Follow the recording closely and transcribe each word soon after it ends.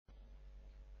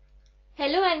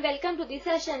Hello and welcome to the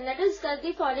session. Let us discuss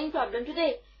the following problem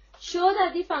today. Show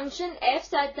that the function f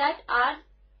such that r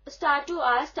star to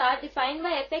r star defined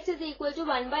by fx is equal to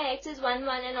 1 by x is 1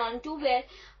 1 and on to where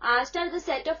r star is the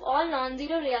set of all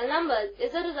non-zero real numbers.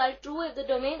 Is the result true if the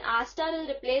domain r star is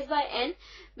replaced by n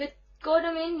with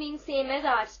codomain being same as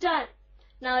r star?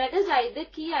 Now let us write the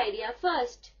key idea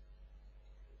first.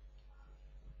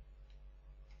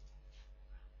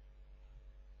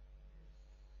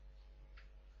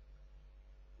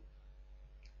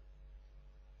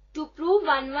 To prove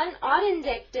 1 1 or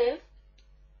injective,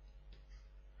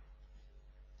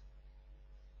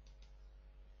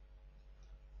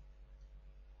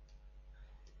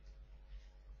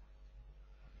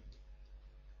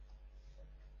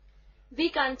 we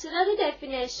consider the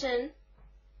definition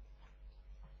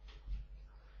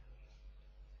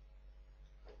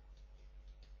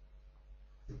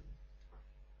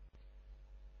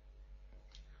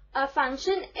a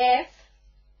function f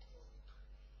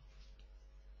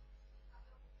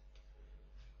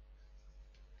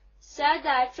such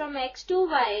that from x to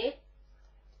y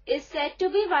is said to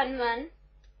be 1 1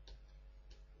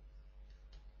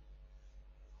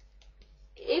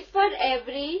 if for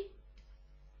every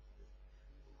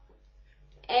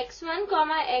x1,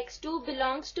 x2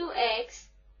 belongs to x,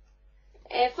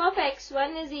 f of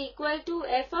x1 is equal to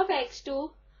f of x2,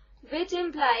 which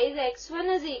implies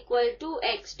x1 is equal to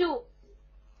x2.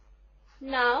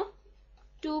 Now,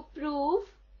 to prove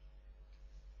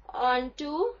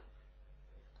onto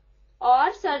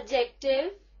or surjective,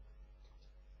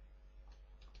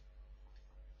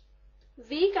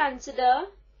 we consider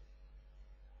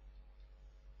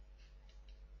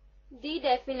the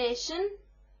definition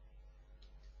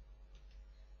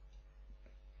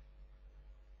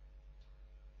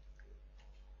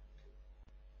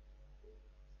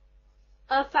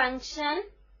a function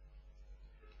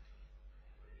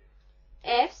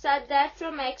f such that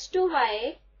from x to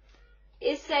y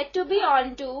is said to be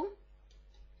onto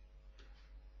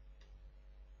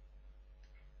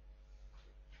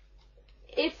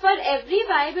if for every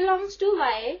y belongs to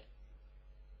y,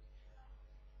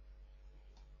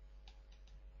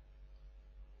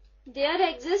 there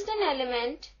exists an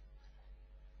element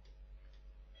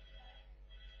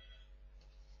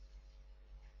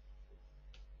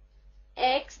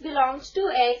x belongs to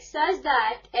x such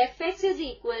that fx is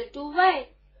equal to y.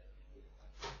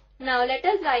 Now let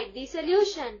us write the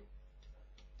solution.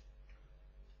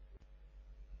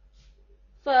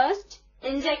 First,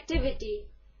 injectivity.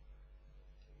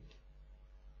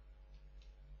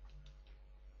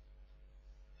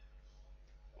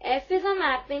 F is a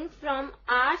mapping from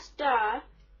r star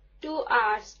to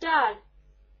r star.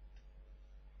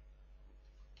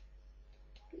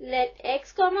 Let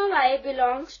x, y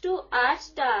belongs to r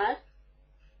star,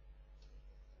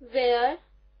 where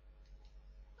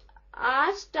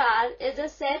r star is a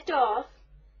set of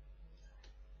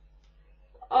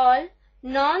all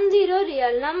non-zero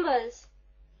real numbers.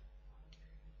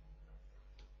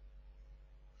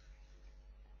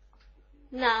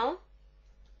 Now,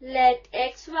 let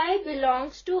xy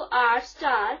belongs to r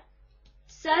star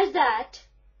such that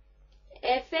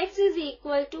fx is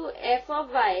equal to f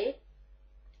of y.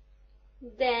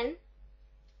 Then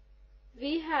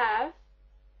we have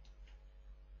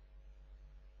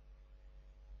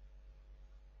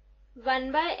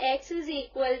 1 by x is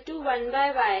equal to 1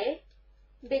 by y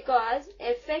because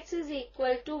fx is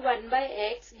equal to 1 by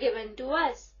x given to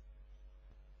us,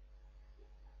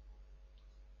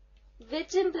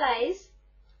 which implies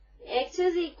x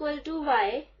is equal to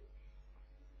y,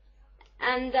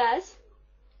 and thus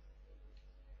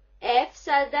f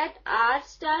such that r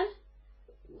star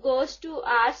goes to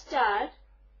r star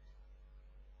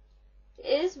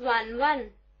is 1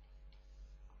 1.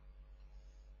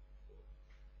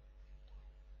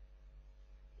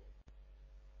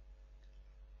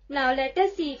 Now let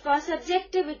us see for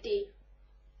subjectivity.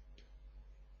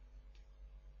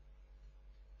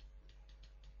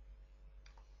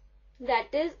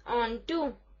 That is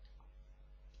onto.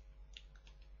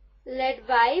 Let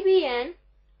y be an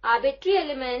arbitrary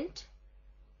element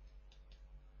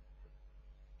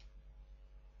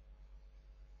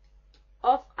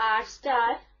of r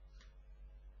star,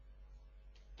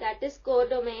 that is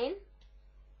codomain,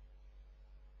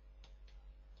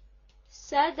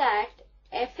 such that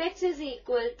fx is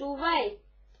equal to y.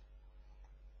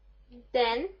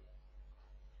 Then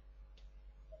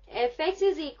fx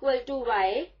is equal to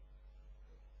y,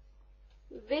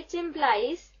 which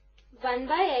implies 1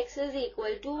 by x is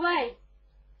equal to y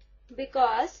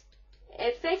because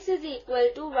fx is equal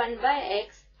to 1 by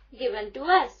x given to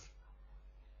us.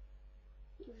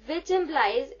 which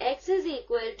implies x is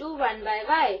equal to 1 by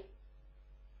y.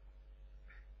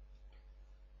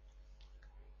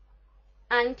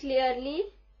 unclearly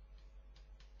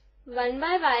 1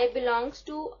 by y belongs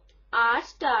to R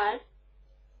star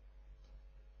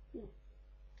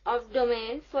of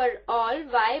domain for all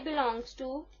y belongs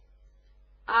to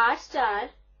R star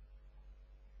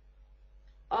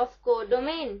of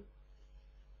codomain.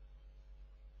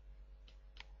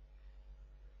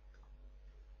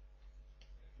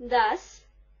 Thus,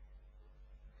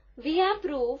 we have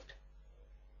proved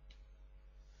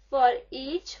for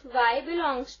each y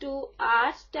belongs to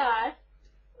R star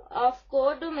of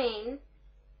codomain,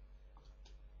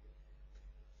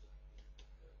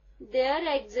 there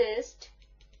exists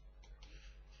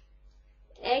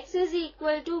x is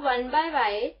equal to 1 by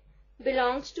y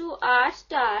belongs to R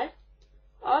star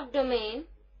of domain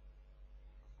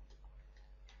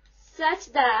such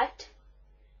that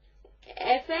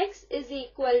fx is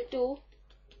equal to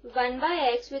 1 by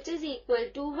x, which is equal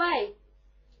to y.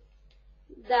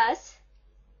 Thus,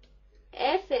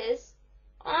 f is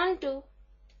onto.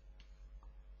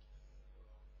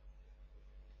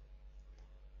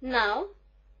 Now,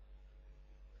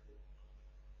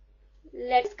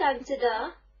 let's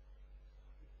consider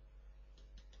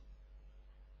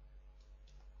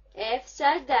f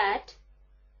such that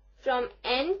from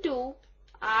n to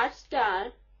R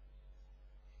star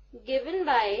given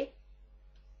by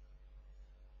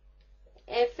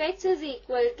fx is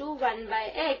equal to 1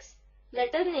 by x.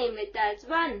 Let us name it as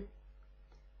 1.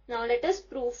 Now let us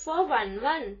prove for 1,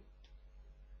 1.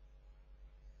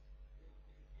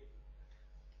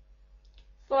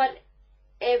 For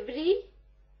every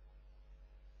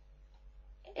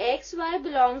xy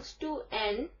belongs to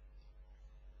n,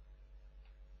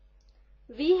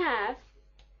 we have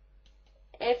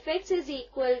fx is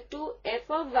equal to f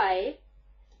of y,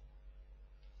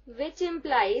 which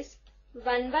implies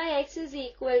 1 by x is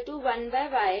equal to 1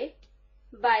 by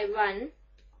 1,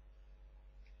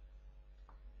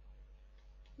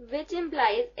 which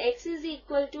implies x is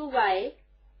equal to y.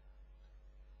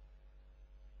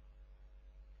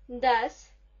 Thus,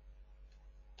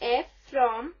 f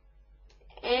from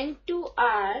n to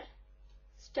R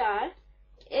star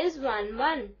is 1,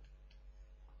 1.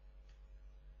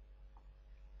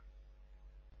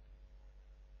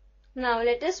 Now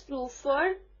let us prove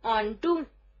for onto.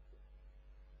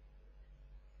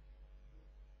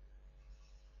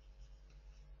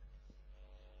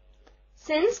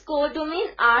 Since codomain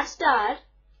R star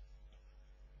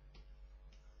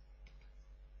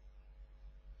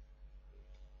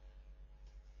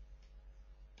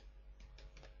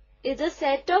is a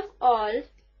set of all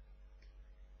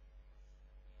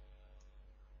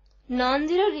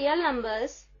non-zero real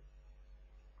numbers,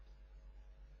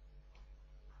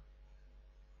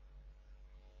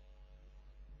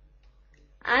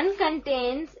 and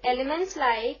contains elements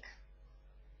like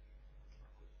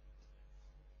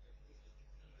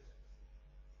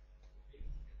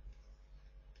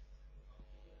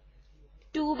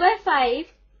 2 by 5,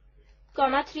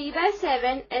 3 by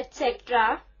 7,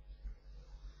 etc.,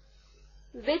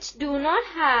 which do not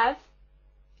have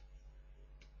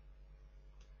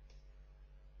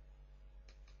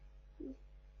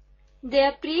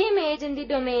their pre-image in the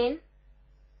domain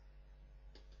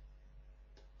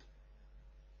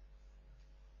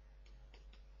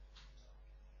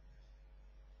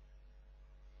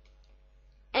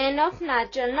n of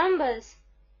natural numbers.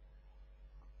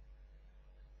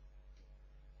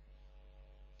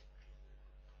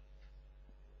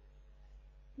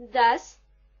 Thus,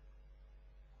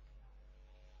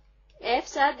 f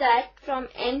such that from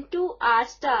n to R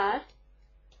star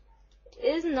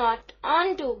is not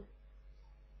onto.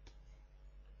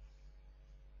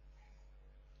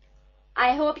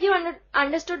 I hope you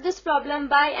understood this problem.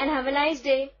 Bye and have a nice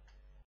day.